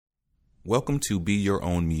Welcome to Be Your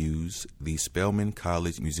Own Muse, the Spelman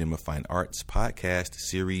College Museum of Fine Arts podcast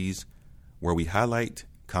series where we highlight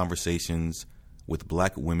conversations with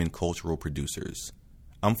Black women cultural producers.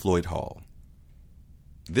 I'm Floyd Hall.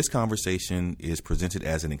 This conversation is presented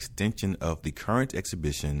as an extension of the current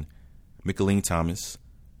exhibition, Mickalene Thomas,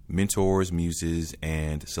 Mentors, Muses,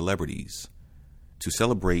 and Celebrities, to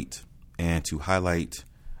celebrate and to highlight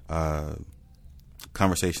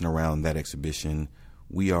conversation around that exhibition.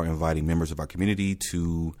 We are inviting members of our community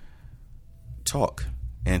to talk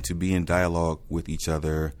and to be in dialogue with each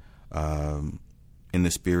other in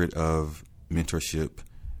the spirit of mentorship,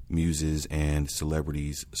 muses, and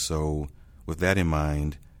celebrities. So with that in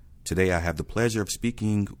mind, today I have the pleasure of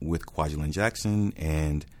speaking with Gilmore Jackson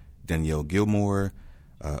and Danielle Gilmore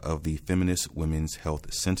of the Feminist Women's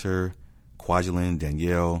Health Center. Kwajelyn,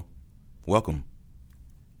 Danielle, welcome.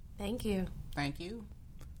 Thank you. Thank you.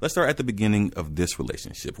 Let's start at the beginning of this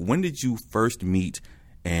relationship. When did you first meet,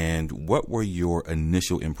 and what were your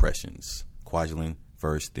initial impressions? Kwajelyn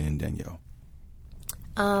first, then Danielle.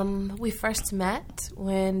 We first met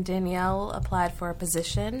when Danielle applied for a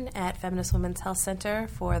position at Feminist Women's Health Center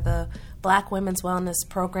for the Black Women's Wellness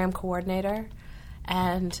Program Coordinator.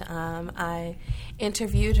 And I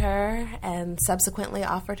interviewed her and subsequently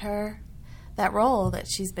offered her that role that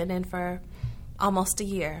she's been in for almost a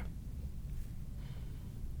year.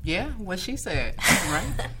 Yeah, what she said,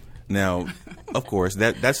 right? Now, of course,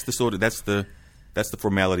 that's the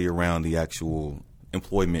formality around the actual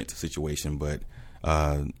employment situation. But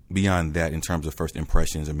beyond that, in terms of first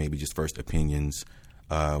impressions or maybe just first opinions,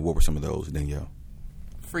 what were some of those, Danielle?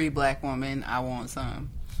 Free Black woman, I want some.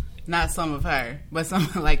 Not some of her, but some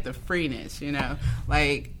of, like, the freeness, you know?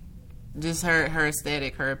 Like, just her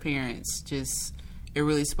aesthetic, her appearance, just, it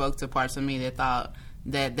really spoke to parts of me that thought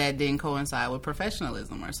that didn't coincide with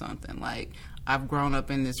professionalism or something. Like, I've grown up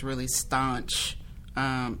in this really staunch,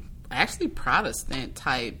 actually Protestant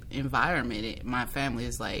type environment. My family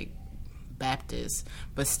is, like, Baptist,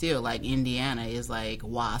 but still, like, Indiana is, like,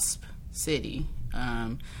 WASP city.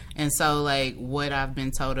 And so, like, what I've been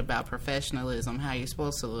told about professionalism, how you're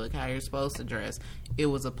supposed to look, how you're supposed to dress, it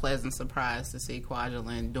was a pleasant surprise to see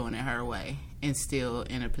Kwajelyn doing it her way and still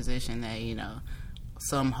in a position that, you know,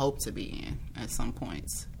 some hope to be in at some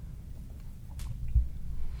points.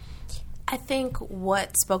 I think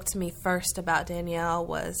what spoke to me first about Danielle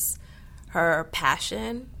was her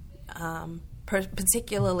passion,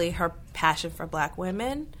 particularly her passion for Black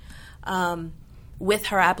women. With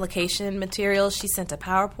her application materials, she sent a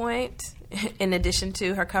PowerPoint in addition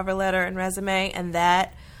to her cover letter and resume, and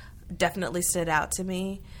that definitely stood out to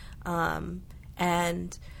me.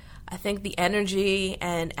 And I think the energy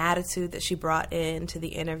and attitude that she brought into the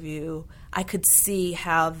interview, I could see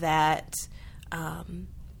how that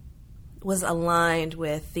was aligned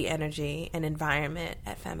with the energy and environment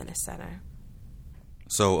at Feminist Center.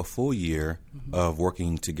 So a full year of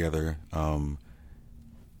working together.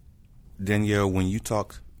 Danielle, when you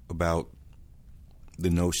talk about the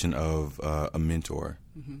notion of a mentor,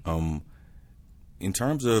 in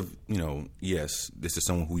terms of, you know, yes, this is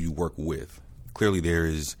someone who you work with. Clearly there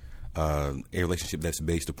is a relationship that's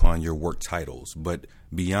based upon your work titles. But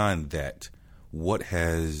beyond that, what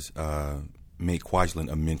has made Kwajelyn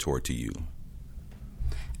a mentor to you?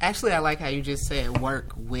 Actually, I like how you just said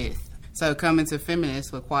work with. So coming to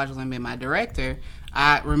Feminist with Kwajelyn being my director,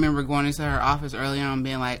 I remember going into her office early on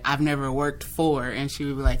being like, I've never worked for, and she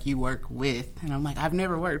would be like, you work with. And I'm like, I've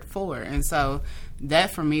never worked for. And so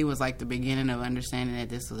that for me was like the beginning of understanding that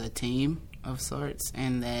this was a team of sorts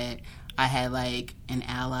and that I had like an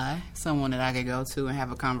ally, someone that I could go to and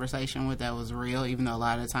have a conversation with that was real, even though a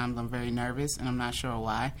lot of the times I'm very nervous and I'm not sure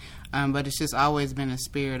why. But it's just always been a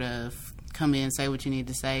spirit of come in, say what you need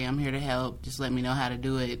to say. I'm here to help. Just let me know how to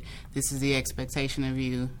do it. This is the expectation of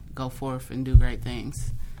you. Go forth and do great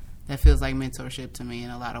things. That feels like mentorship to me in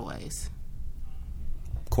a lot of ways.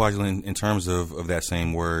 Kwajelyn, in terms of that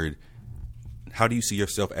same word, how do you see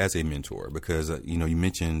yourself as a mentor? Because, you know, you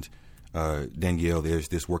mentioned, Danielle, there's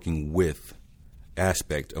this working with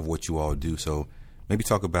aspect of what you all do. So maybe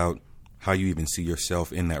talk about how you even see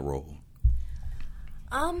yourself in that role.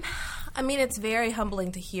 I mean, it's very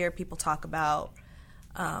humbling to hear people talk about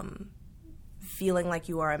feeling like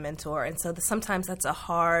you are a mentor. And so sometimes that's a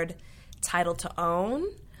hard title to own.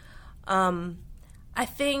 I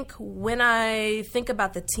think when I think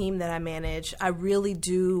about the team that I manage, I really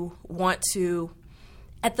do want to,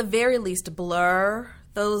 at the very least, blur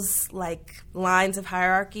those like lines of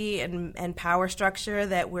hierarchy and power structure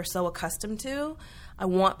that we're so accustomed to. I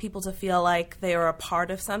want people to feel like they are a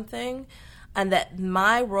part of something. and that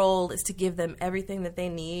my role is to give them everything that they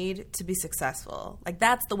need to be successful. Like,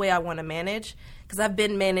 that's the way I want to manage, because I've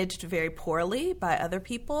been managed very poorly by other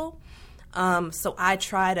people. So I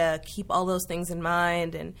try to keep all those things in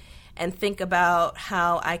mind and think about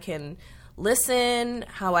how I can listen,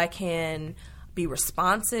 how I can be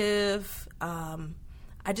responsive.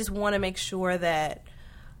 I just want to make sure that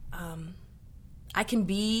I can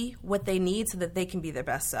be what they need so that they can be their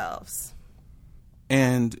best selves.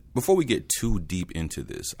 And before we get too deep into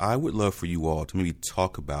this, I would love for you all to maybe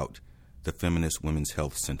talk about the Feminist Women's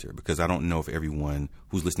Health Center, because I don't know if everyone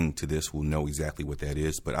who's listening to this will know exactly what that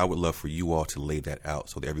is, but I would love for you all to lay that out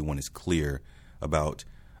so that everyone is clear about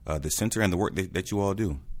the center and the work that you all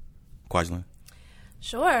do. Kwajelyn?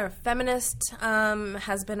 Sure. Feminist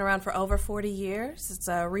has been around for over 40 years. It's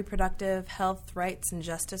a reproductive health, rights, and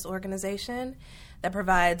justice organization that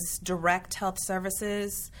provides direct health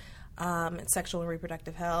services and sexual and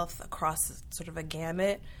reproductive health across sort of a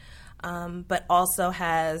gamut, but also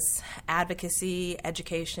has advocacy,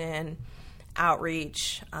 education,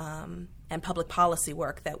 outreach, and public policy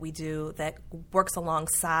work that we do that works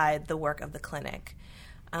alongside the work of the clinic.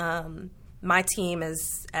 My team,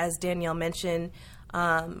 as Danielle mentioned,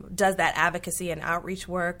 does that advocacy and outreach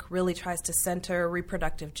work, really tries to center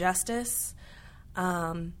reproductive justice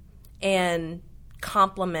and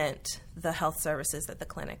complement the health services that the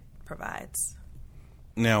clinic provides.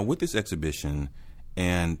 Now, with this exhibition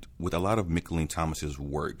and with a lot of Mickalene Thomas's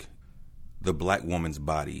work, the Black woman's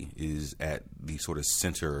body is at the sort of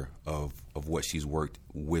center of what she's worked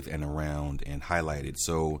with and around and highlighted.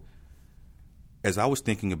 So as I was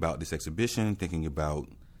thinking about this exhibition, thinking about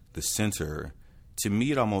the center, to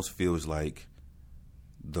me it almost feels like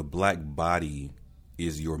the Black body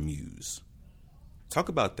is your muse. Talk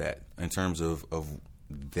about that in terms of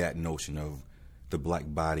that notion of the Black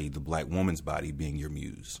body, the Black woman's body being your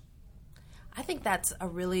muse. I think that's a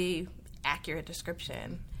really accurate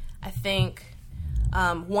description. I think,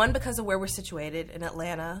 one, because of where we're situated in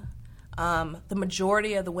Atlanta, the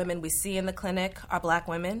majority of the women we see in the clinic are Black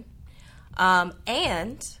women,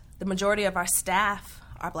 and the majority of our staff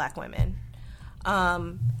are Black women.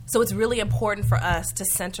 So it's really important for us to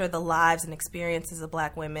center the lives and experiences of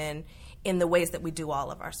Black women in the ways that we do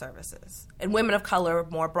all of our services. And women of color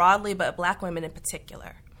more broadly, but Black women in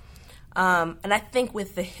particular. And I think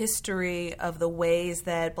with the history of the ways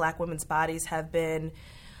that Black women's bodies have been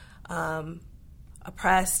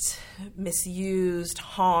oppressed, misused,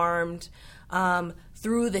 harmed,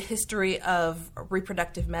 through the history of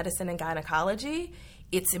reproductive medicine and gynecology,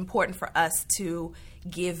 it's important for us to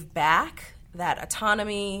give back that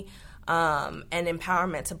autonomy and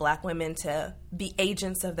empowerment to Black women to be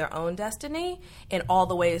agents of their own destiny in all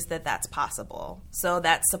the ways that that's possible. So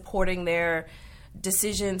that's supporting their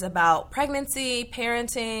decisions about pregnancy,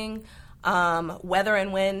 parenting, whether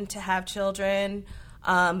and when to have children,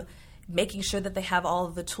 making sure that they have all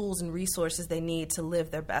of the tools and resources they need to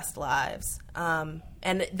live their best lives. And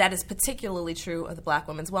that is particularly true of the Black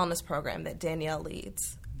Women's Wellness Program that Danielle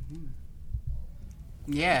leads.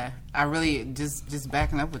 Yeah, I really, just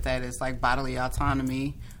backing up with that, it's like bodily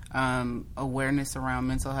autonomy, awareness around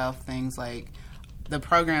mental health, things like the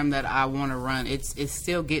program that I want to run, it's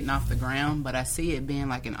still getting off the ground, but I see it being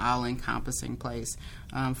like an all-encompassing place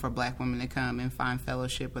for Black women to come and find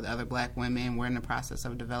fellowship with other Black women. We're in the process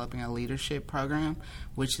of developing a leadership program,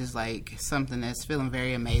 which is like something that's feeling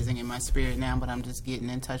very amazing in my spirit now, but I'm just getting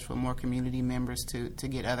in touch with more community members to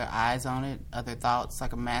get other eyes on it, other thoughts,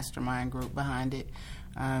 like a mastermind group behind it.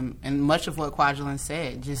 And much of what Kwajelyn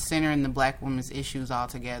said, just centering the Black women's issues all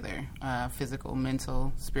together, physical,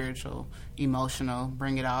 mental, spiritual, emotional,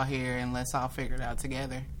 bring it all here and let's all figure it out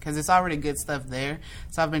together. Because it's already good stuff there.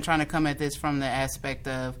 So I've been trying to come at this from the aspect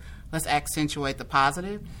of let's accentuate the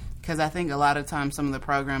positive, because I think a lot of times some of the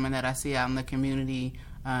programming that I see out in the community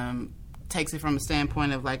takes it from a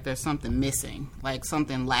standpoint of like there's something missing, like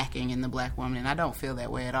something lacking in the Black woman, and I don't feel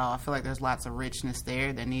that way at all. I feel like there's lots of richness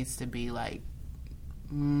there that needs to be like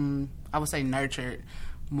I would say nurtured,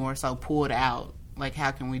 more so pulled out. Like,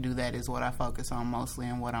 how can we do that is what I focus on mostly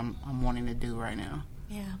and what I'm wanting to do right now.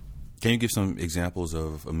 Yeah. Can you give some examples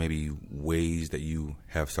of maybe ways that you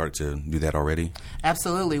have started to do that already?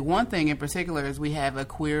 Absolutely. One thing in particular is we have a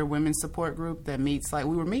queer women's support group that meets, like,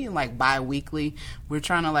 we were meeting like bi-weekly. We're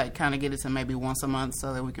trying to like kind of get it to maybe once a month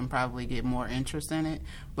so that we can probably get more interest in it.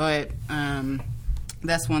 But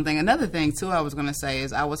that's one thing. Another thing, too, I was going to say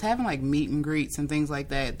is I was having, like, meet and greets and things like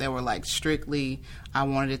that that were, like, strictly, I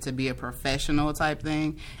wanted it to be a professional type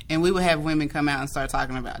thing. And we would have women come out and start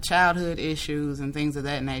talking about childhood issues and things of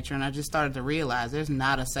that nature. And I just started to realize there's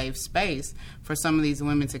not a safe space for some of these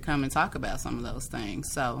women to come and talk about some of those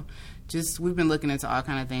things. So we've been looking into all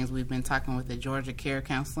kind of things. We've been talking with the Georgia Care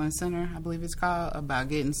Counseling Center, I believe it's called, about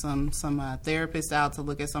getting some therapists out to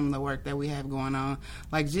look at some of the work that we have going on.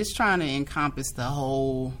 Like, just trying to encompass the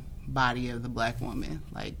whole body of the Black woman,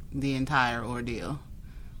 like the entire ordeal.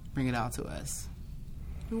 Bring it all to us.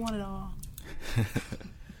 We want it all.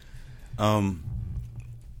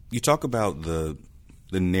 You talk about the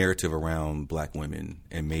narrative around Black women,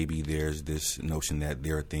 and maybe there's this notion that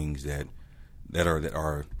there are things that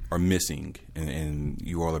are missing, and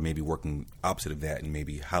you all are maybe working opposite of that and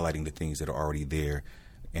maybe highlighting the things that are already there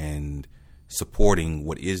and supporting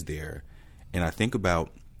what is there. And I think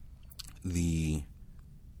about the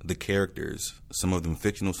characters, some of them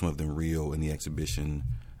fictional, some of them real, in the exhibition.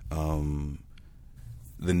 The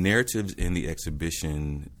narratives in the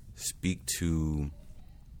exhibition speak to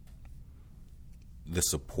the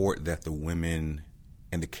support that the women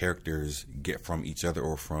and the characters get from each other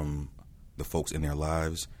or from the folks in their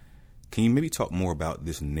lives. Can you maybe talk more about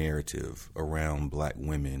this narrative around Black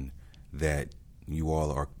women that you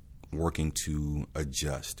all are working to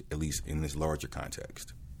adjust, at least in this larger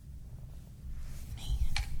context? Man,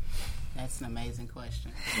 that's an amazing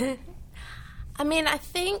question. I mean, I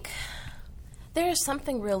think there's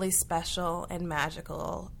something really special and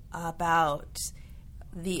magical about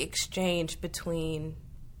the exchange between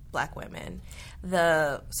Black women,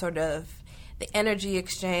 the sort of the energy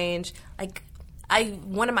exchange. Like,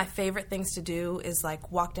 one of my favorite things to do is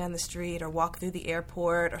like walk down the street or walk through the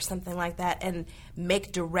airport or something like that and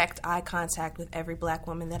make direct eye contact with every Black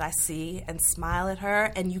woman that I see and smile at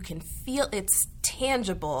her, and you can feel it's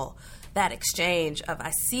tangible, that exchange of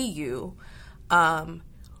I see you,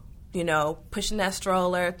 pushing that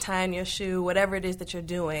stroller, tying your shoe, whatever it is that you're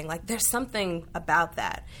doing. Like, there's something about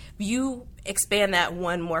that. You expand that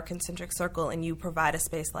one more concentric circle and you provide a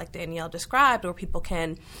space like Danielle described where people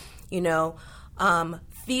can,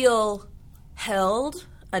 feel held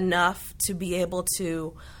enough to be able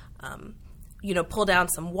to, pull down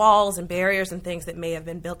some walls and barriers and things that may have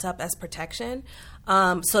been built up as protection,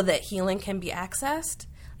 so that healing can be accessed.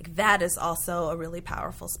 Like, that is also a really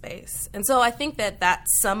powerful space. And so I think that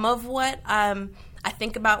that's some of what I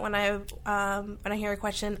think about when I hear a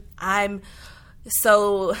question. I'm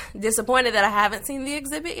so disappointed that I haven't seen the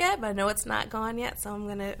exhibit yet, but I know it's not gone yet, so I'm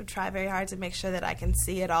going to try very hard to make sure that I can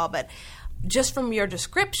see it all. But just from your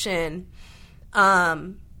description,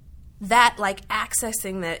 that, like,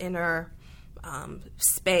 accessing that inner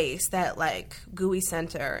space, that, like, gooey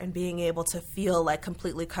center, and being able to feel, like,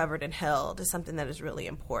 completely covered and held is something that is really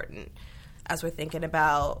important as we're thinking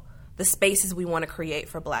about the spaces we want to create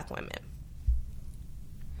for Black women.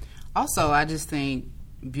 Also, I just think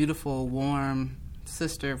beautiful, warm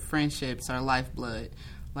sister friendships are lifeblood.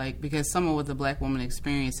 Like, because some of what the Black woman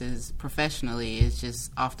experiences professionally is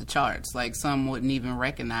just off the charts. Like, some wouldn't even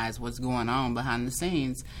recognize what's going on behind the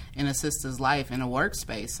scenes in a sister's life in a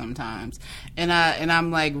workspace sometimes. And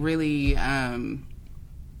I'm like really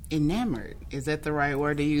enamored. Is that the right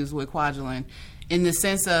word to use with Kwajelyn? In the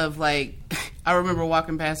sense of, like, I remember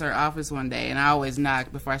walking past her office one day, and I always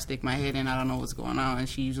knock before I stick my head in. I don't know what's going on, and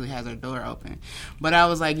she usually has her door open. But I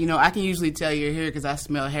was like, I can usually tell you're here because I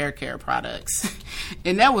smell hair care products.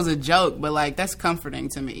 And that was a joke, but, like, that's comforting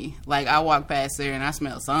to me. Like, I walk past there, and I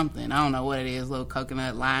smell something. I don't know what it is, little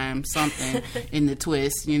coconut, lime, something in the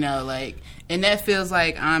twist, like. And that feels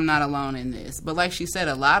like I'm not alone in this. But like she said,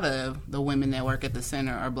 a lot of the women that work at the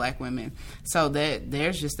center are Black women. So that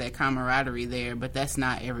there's just that camaraderie there, but that's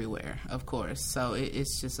not everywhere, of course. So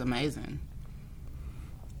it's just amazing.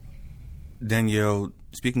 Danielle,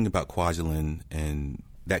 speaking about Kwajelyn and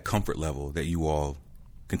that comfort level that you all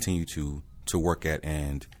continue to work at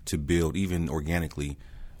and to build, even organically,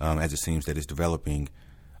 as it seems that it's developing,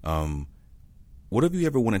 what have you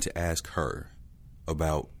ever wanted to ask her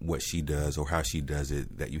about what she does or how she does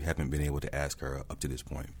it that you haven't been able to ask her up to this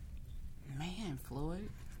point? Man, Floyd,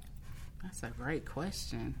 that's a great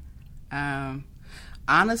question.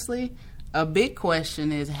 Honestly, a big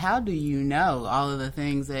question is, how do you know all of the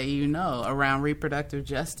things that you know around reproductive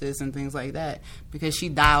justice and things like that? Because she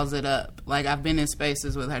dials it up. Like, I've been in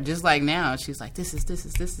spaces with her, just like now. She's like, this is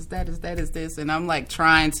this. And I'm, like,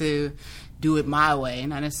 trying to do it my way.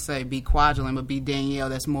 Not necessarily be Kwajelyn, but be Danielle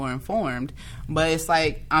that's more informed. But it's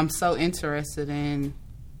like, I'm so interested in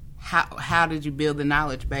how did you build the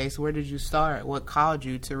knowledge base? Where did you start? What called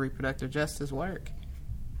you to reproductive justice work?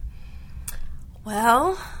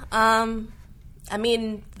 Well, I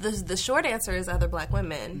mean, the short answer is other Black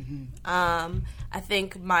women. Mm-hmm. I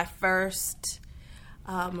think my first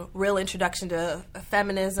real introduction to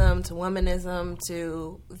feminism, to womanism,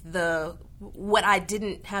 to what I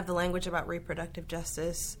didn't have the language about reproductive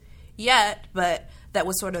justice yet, but that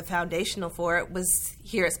was sort of foundational for it, was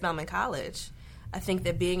here at Spelman College. I think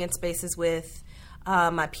that being in spaces with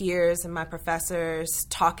my peers and my professors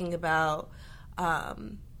talking about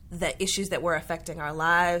the issues that were affecting our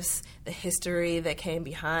lives, the history that came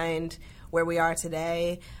behind where we are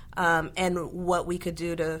today, and what we could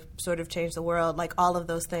do to sort of change the world, like all of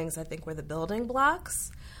those things I think were the building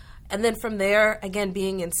blocks. And then from there, again,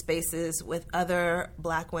 being in spaces with other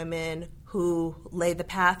Black women who laid the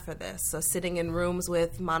path for this. So sitting in rooms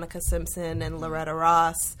with Monica Simpson and Loretta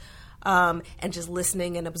Ross, and just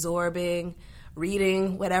listening and absorbing,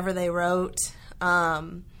 reading whatever they wrote,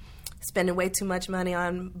 spending way too much money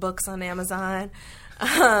on books on Amazon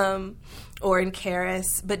or in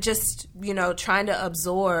Karis, but just, trying to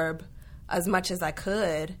absorb as much as I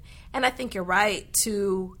could. And I think you're right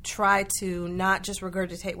to try to not just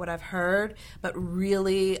regurgitate what I've heard, but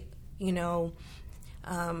really,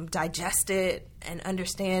 digest it and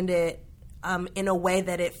understand it in a way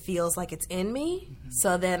that it feels like it's in me. Mm-hmm.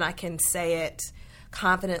 So then I can say it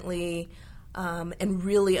confidently and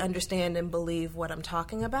really understand and believe what I'm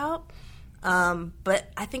talking about. But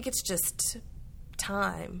I think it's just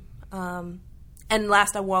time. And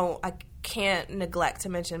last, I can't neglect to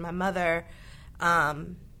mention my mother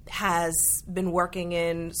has been working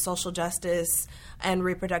in social justice and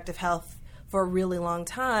reproductive health for a really long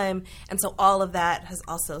time. And so all of that has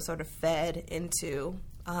also sort of fed into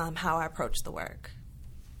how I approach the work.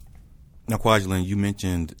 Now, Kwajelyn, you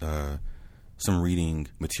mentioned some reading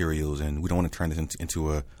materials, and we don't want to turn this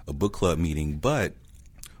into a book club meeting, but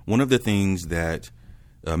one of the things that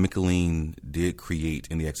Mickalene did create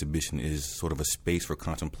in the exhibition is sort of a space for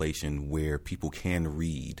contemplation where people can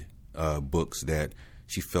read books that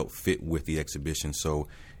she felt fit with the exhibition. So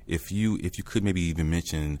if you could maybe even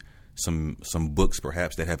mention some books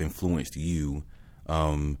perhaps that have influenced you,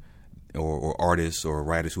 or artists or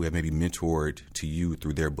writers who have maybe mentored to you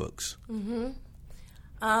through their books. Mm-hmm.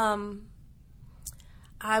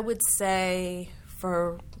 I would say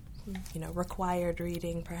for required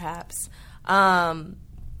reading perhaps,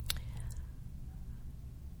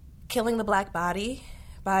 Killing the Black Body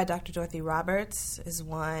by Dr. Dorothy Roberts is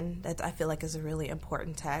one that I feel like is a really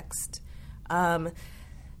important text.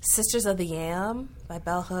 Sisters of the Yam by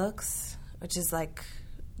Bell Hooks, which is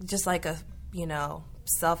just like a,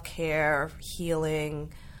 self-care,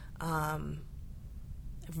 healing,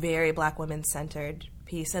 very Black women-centered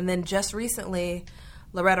piece. And then just recently,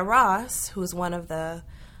 Loretta Ross, who's one of the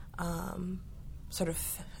sort of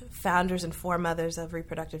founders and foremothers of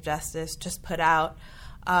reproductive justice, just put out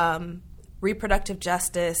Reproductive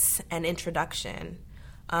Justice and Introduction,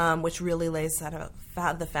 which really lays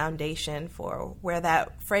the foundation for where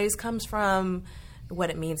that phrase comes from, what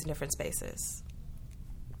it means in different spaces.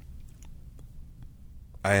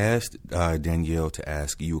 I asked Danielle to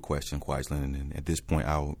ask you a question, Kwajelyn, and at this point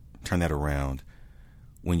I'll turn that around.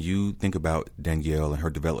 When you think about Danielle and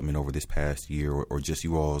her development over this past year, or just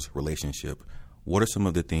you all's relationship, what are some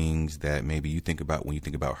of the things that maybe you think about when you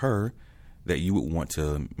think about her that you would want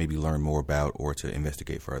to maybe learn more about or to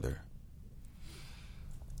investigate further?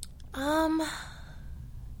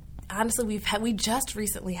 Honestly, we just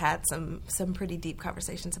recently had some pretty deep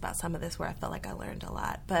conversations about some of this where I felt like I learned a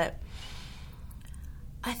lot. But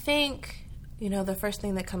I think, the first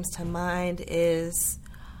thing that comes to mind is,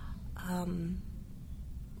 I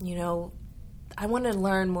want to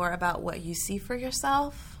learn more about what you see for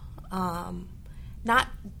yourself. Not,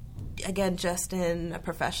 again, just in a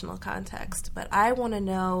professional context, but I want to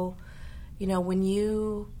know, when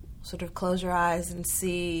you sort of close your eyes and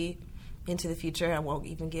see into the future, I won't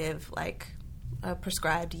even give a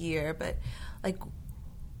prescribed year, but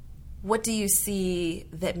what do you see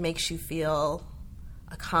that makes you feel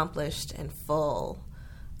accomplished and full?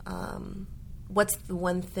 What's the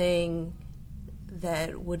one thing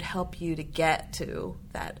that would help you to get to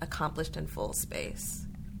that accomplished and full space?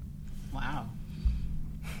 Wow.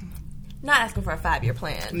 Not asking for a 5-year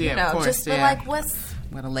plan. Yeah, of course, just yeah. What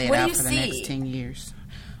to lay it out for the next 10 years.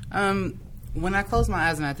 When I close my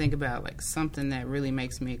eyes and I think about something that really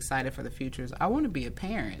makes me excited for the future, is I want to be a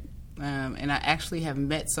parent. And I actually have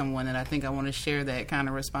met someone that I think I want to share that kind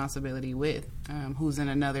of responsibility with, who's in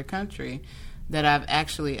another country, that I've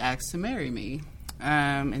actually asked to marry me.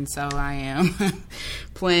 And so I am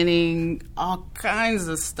planning all kinds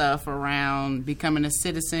of stuff around becoming a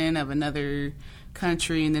citizen of another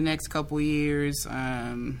country in the next couple years.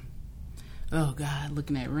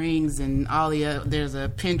 Looking at rings and all there's a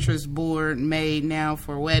Pinterest board made now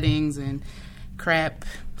for weddings and crap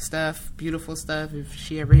stuff, beautiful stuff, if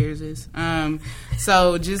she ever hears this.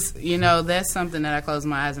 So just, that's something that I close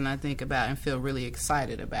my eyes and I think about and feel really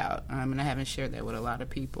excited about. And I haven't shared that with a lot of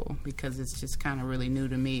people because it's just kind of really new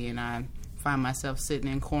to me, and I find myself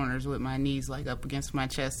sitting in corners with my knees like up against my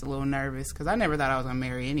chest, a little nervous, because I never thought I was going to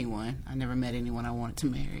marry anyone. I never met anyone I wanted to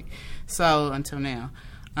marry. So, until now.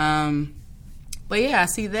 But yeah, I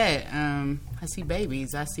see that. I see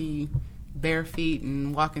babies. I see bare feet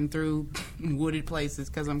and walking through wooded places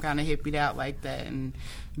because I'm kind of hippied out like that, and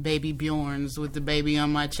baby Bjorns with the baby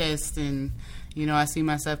on my chest, and I see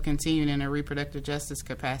myself continuing in a reproductive justice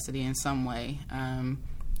capacity in some way,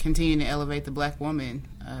 continuing to elevate the black woman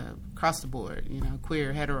across the board,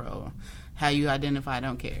 queer, hetero, how you identify, I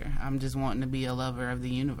don't care. I'm just wanting to be a lover of the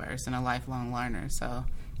universe and a lifelong learner, so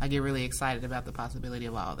I get really excited about the possibility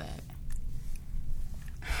of all that.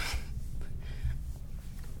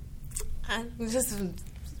 I'm just,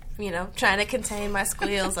 trying to contain my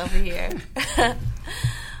squeals over here.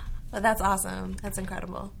 But that's awesome. That's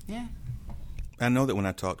incredible. Yeah. I know that when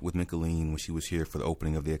I talked with Mickalene when she was here for the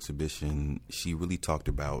opening of the exhibition, she really talked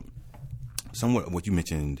about somewhat what you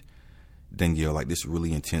mentioned, Danielle, like this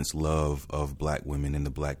really intense love of black women and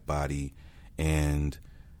the black body. And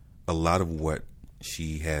a lot of what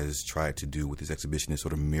she has tried to do with this exhibition is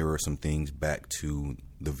sort of mirror some things back to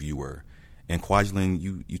the viewer. And Kwajelyn,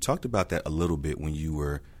 you talked about that a little bit when you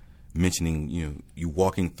were mentioning, you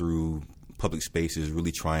walking through public spaces,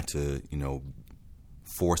 really trying to,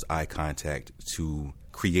 force eye contact to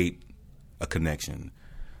create a connection.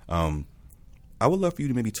 I would love for you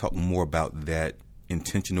to maybe talk more about that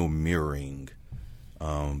intentional mirroring,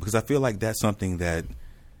 because I feel like that's something that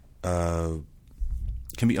can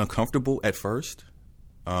be uncomfortable at first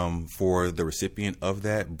for the recipient of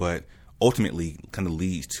that, but ultimately kind of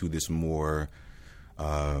leads to this more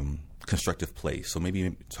constructive place. So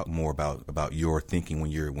maybe talk more about your thinking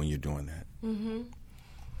when you're doing that. Mm-hmm.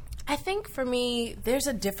 I think for me, there's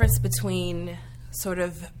a difference between sort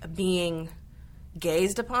of being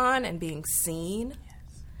gazed upon and being seen.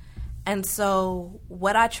 Yes. And so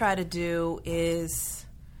what I try to do is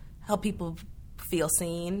help people feel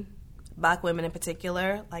seen, black women in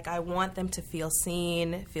particular. Like, I want them to feel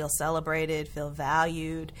seen, feel celebrated, feel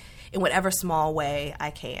valued in whatever small way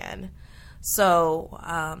I can. So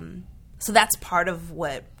that's part of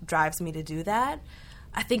what drives me to do that.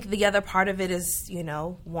 I think the other part of it is,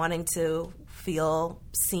 wanting to feel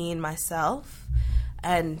seen myself.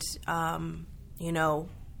 And, I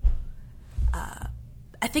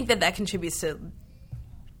think that contributes to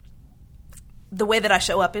the way that I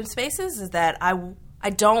show up in spaces, is that I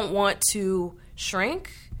don't want to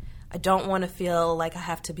shrink. I don't want to feel like I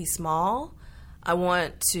have to be small. I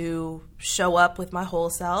want to show up with my whole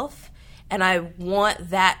self. And I want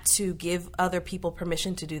that to give other people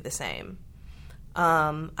permission to do the same.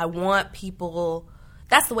 I want people,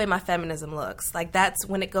 that's the way my feminism looks. Like, that's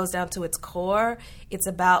when it goes down to its core. It's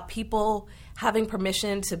about people having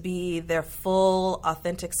permission to be their full,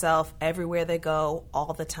 authentic self everywhere they go,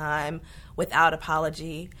 all the time, without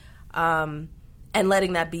apology, and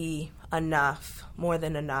letting that be enough, more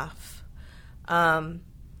than enough. I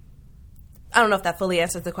don't know if that fully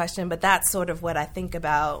answers the question, but that's sort of what I think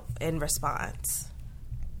about in response.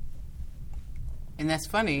 And that's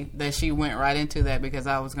funny that she went right into that, because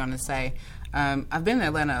I was going to say, I've been in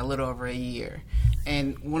Atlanta a little over a year.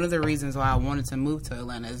 And one of the reasons why I wanted to move to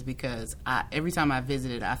Atlanta is because every time I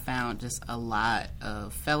visited, I found just a lot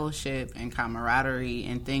of fellowship and camaraderie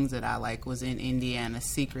and things that I was in Indiana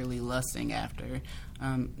secretly lusting after,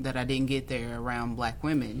 that I didn't get there around black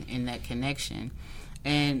women, in that connection.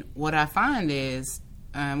 And what I find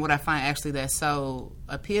actually that's so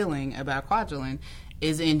appealing about Kwajelyn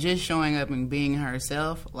is in just showing up and being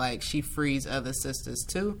herself, like, she frees other sisters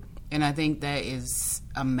too. And I think that is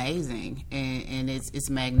amazing, and it's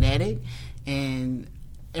magnetic. And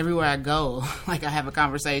everywhere I go, I have a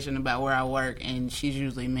conversation about where I work, and she's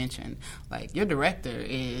usually mentioned, your director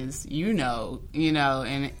is, and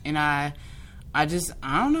I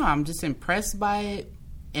don't know, I'm just impressed by it.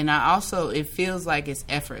 And it feels like it's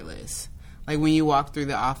effortless. Like, when you walk through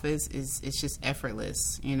the office, it's just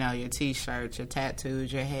effortless. Your T-shirts, your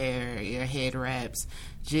tattoos, your hair, your head wraps,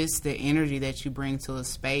 just the energy that you bring to a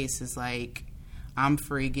space is like, I'm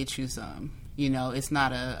free, get you some. It's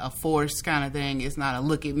not a forced kind of thing. It's not a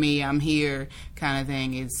look at me, I'm here kind of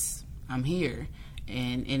thing. It's, I'm here.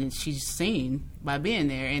 And she's seen by being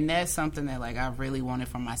there. And that's something that, I really wanted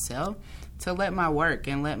for myself, to let my work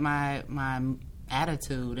and let my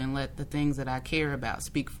attitude and let the things that I care about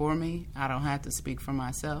speak for me. I don't have to speak for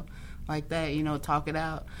myself like that, talk it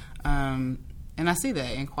out. And I see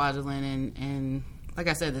that in Kwajelyn, and like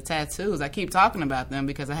I said, the tattoos, I keep talking about them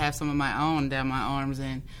because I have some of my own down my arms,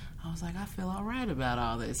 and I was like, I feel all right about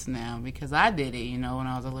all this now because I did it, when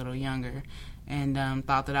I was a little younger, and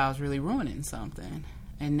thought that I was really ruining something.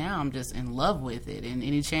 And now I'm just in love with it, and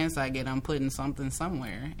any chance I get, I'm putting something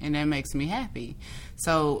somewhere, and that makes me happy.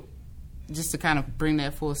 So just to kind of bring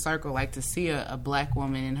that full circle, like to see a black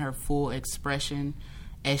woman in her full expression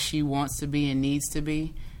as she wants to be and needs to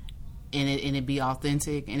be, and it be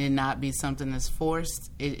authentic and it not be something that's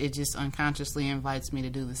forced, it just unconsciously invites me to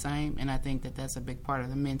do the same. And I think that that's a big part of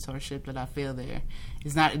the mentorship that I feel there.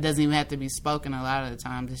 It doesn't even have to be spoken a lot of the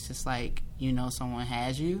times. It's just like, someone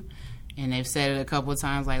has you, and they've said it a couple of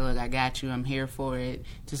times, like, look, I got you, I'm here for it,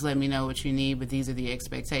 just let me know what you need, but these are the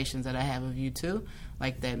expectations that I have of you too.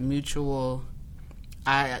 Like that mutual,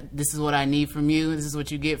 this is what I need from you, this is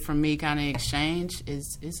what you get from me kind of exchange.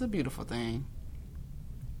 It's a beautiful thing.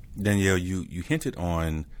 Danielle, you hinted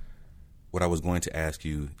on what I was going to ask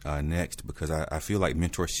you next, because I feel like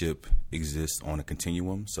mentorship exists on a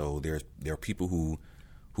continuum. So there are people who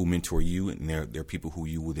mentor you, and there are people who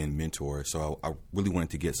you will then mentor. So I really wanted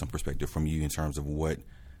to get some perspective from you in terms of what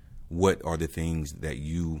are the things that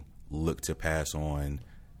you look to pass on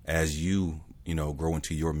as you grow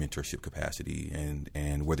into your mentorship capacity,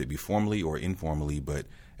 and whether it be formally or informally, but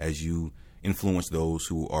as you influence those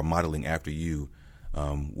who are modeling after you.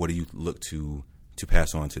 What do you look to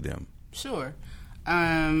pass on to them? Sure.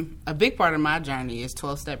 A big part of my journey is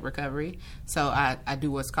 12-step recovery. So I do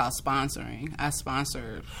what's called sponsoring. I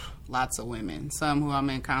sponsor lots of women, some who I'm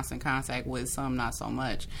in constant contact with, some not so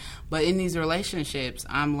much. But in these relationships,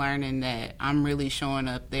 I'm learning that I'm really showing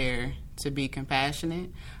up there to be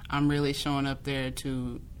compassionate. I'm really showing up there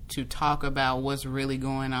to talk about what's really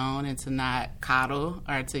going on, and to not coddle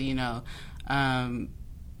or to,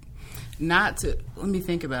 not to, let me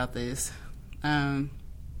think about this.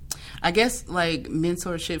 I guess like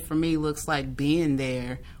mentorship for me looks like being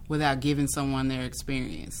there without giving someone their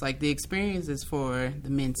experience. Like the experience is for the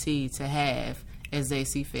mentee to have as they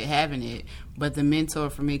see fit having it, but the mentor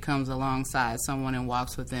for me comes alongside someone and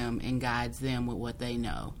walks with them and guides them with what they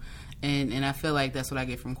know. And I feel like that's what I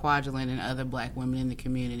get from Kwajelyn and other black women in the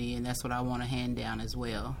community, and that's what I want to hand down as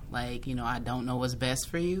well. Like, I don't know what's best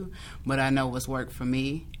for you, but I know what's worked for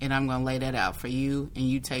me, and I'm going to lay that out for you, and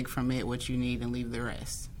you take from it what you need and leave the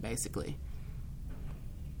rest, basically.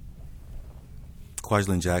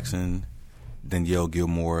 Kwajelyn Jackson, Danielle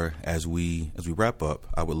Gilmore, as we wrap up,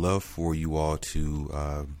 I would love for you all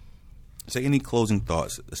to say any closing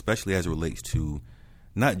thoughts, especially as it relates to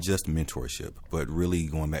not just mentorship, but really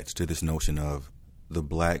going back to this notion of the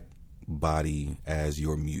black body as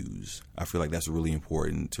your muse. I feel like that's really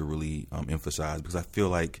important to really emphasize, because I feel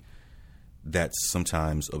like that's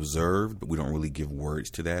sometimes observed, but we don't really give words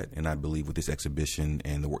to that. And I believe with this exhibition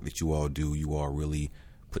and the work that you all do, you all really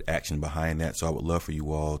put action behind that. So I would love for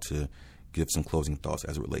you all to give some closing thoughts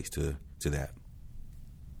as it relates to that.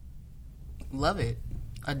 Love it.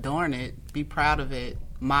 Adorn it. Be proud of it.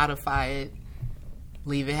 Modify it.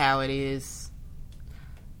 Leave it how it is.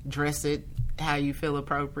 Dress it how you feel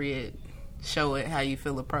appropriate. Show it how you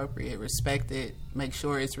feel appropriate. Respect it. Make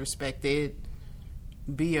sure it's respected.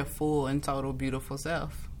 Be your full and total beautiful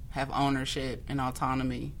self. Have ownership and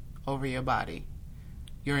autonomy over your body.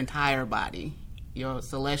 Your entire body. Your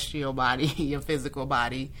celestial body. Your physical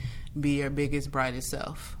body. Be your biggest, brightest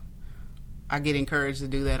self. I get encouraged to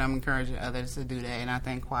do that. I'm encouraging others to do that. And I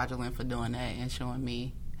thank Kwajelyn for doing that and showing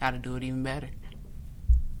me how to do it even better.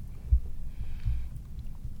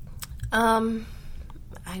 I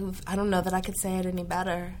don't know that I could say it any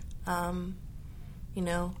better.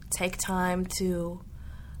 Take time to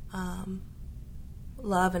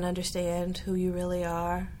love and understand who you really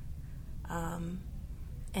are,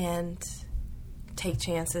 and take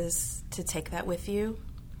chances to take that with you.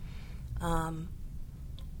 Find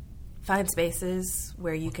spaces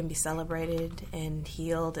where you can be celebrated and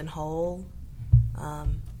healed and whole,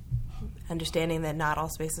 understanding that not all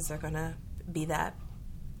spaces are going to be that.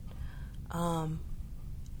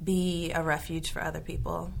 Be a refuge for other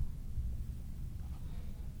people.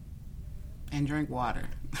 And drink water.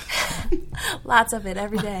 Lots of it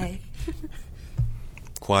every day.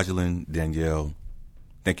 Kwajelyn, Danielle,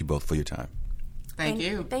 thank you both for your time. Thank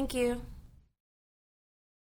you. Thank you.